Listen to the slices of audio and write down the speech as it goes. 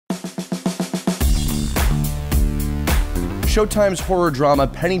Showtime's horror drama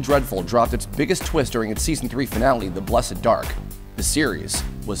Penny Dreadful dropped its biggest twist during its season 3 finale, The Blessed Dark. The series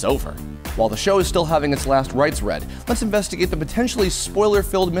was over. While the show is still having its last rites read, let's investigate the potentially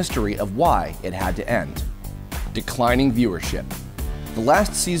spoiler-filled mystery of why it had to end. Declining viewership. The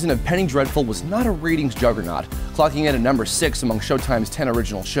last season of Penny Dreadful was not a ratings juggernaut, clocking in at number 6 among Showtime's 10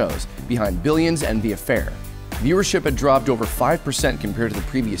 original shows, behind Billions and The Affair. Viewership had dropped over 5% compared to the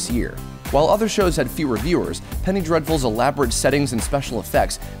previous year. While other shows had fewer viewers, Penny Dreadful's elaborate settings and special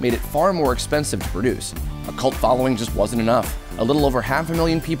effects made it far more expensive to produce. A cult following just wasn't enough. A little over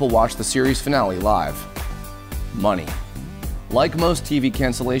 500,000 people watched the series finale live. Money. Like most TV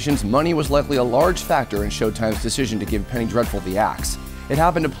cancellations, money was likely a large factor in Showtime's decision to give Penny Dreadful the axe. It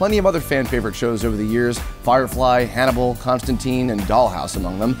happened to plenty of other fan-favorite shows over the years, Firefly, Hannibal, Constantine, and Dollhouse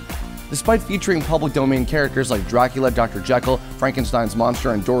among them. Despite featuring public domain characters like Dracula, Dr. Jekyll, Frankenstein's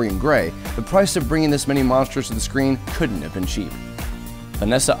monster, and Dorian Gray, the price of bringing this many monsters to the screen couldn't have been cheap.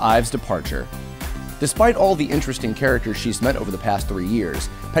 Vanessa Ives' departure. Despite all the interesting characters she's met over the past 3 years,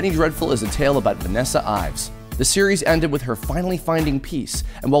 Penny Dreadful is a tale about Vanessa Ives. The series ended with her finally finding peace,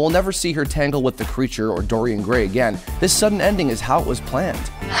 and while we'll never see her tangle with the Creature or Dorian Gray again, this sudden ending is how it was planned.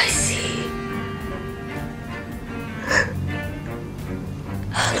 I see.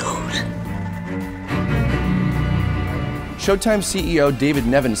 Showtime CEO David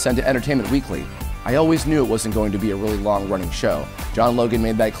Nevin said to Entertainment Weekly, "I always knew it wasn't going to be a really long-running show. John Logan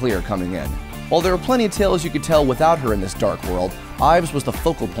made that clear coming in. While there are plenty of tales you could tell without her in this dark world, Ives was the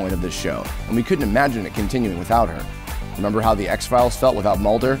focal point of this show, and we couldn't imagine it continuing without her. Remember how the X-Files felt without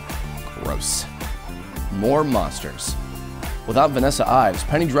Mulder? Gross." More monsters. Without Vanessa Ives,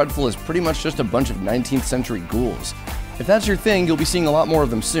 Penny Dreadful is pretty much just a bunch of 19th century ghouls. If that's your thing, you'll be seeing a lot more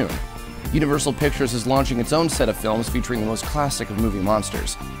of them soon. Universal Pictures is launching its own set of films featuring the most classic of movie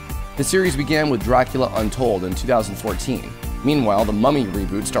monsters. The series began with Dracula Untold in 2014. Meanwhile, the Mummy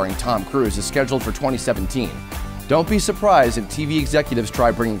reboot starring Tom Cruise is scheduled for 2017. Don't be surprised if TV executives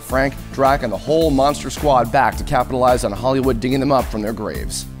try bringing Frank, Drac, and the whole monster squad back to capitalize on Hollywood digging them up from their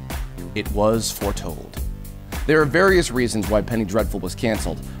graves. It was foretold. There are various reasons why Penny Dreadful was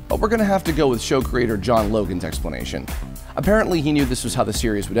canceled, but we're going to have to go with show creator John Logan's explanation. Apparently, he knew this was how the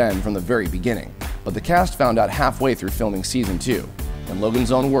series would end from the very beginning, but the cast found out halfway through filming season 2. In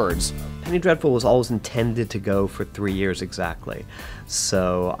Logan's own words, Penny Dreadful was always intended to go for 3 years exactly.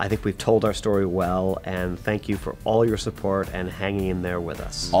 So I think we've told our story well, and thank you for all your support and hanging in there with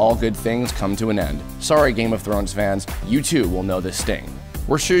us. All good things come to an end. Sorry, Game of Thrones fans, you too will know this sting.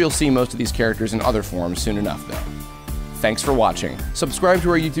 We're sure you'll see most of these characters in other forms soon enough, though. Thanks for watching. Subscribe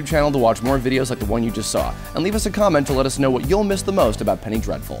to our YouTube channel to watch more videos like the one you just saw, and leave us a comment to let us know what you'll miss the most about Penny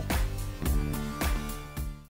Dreadful.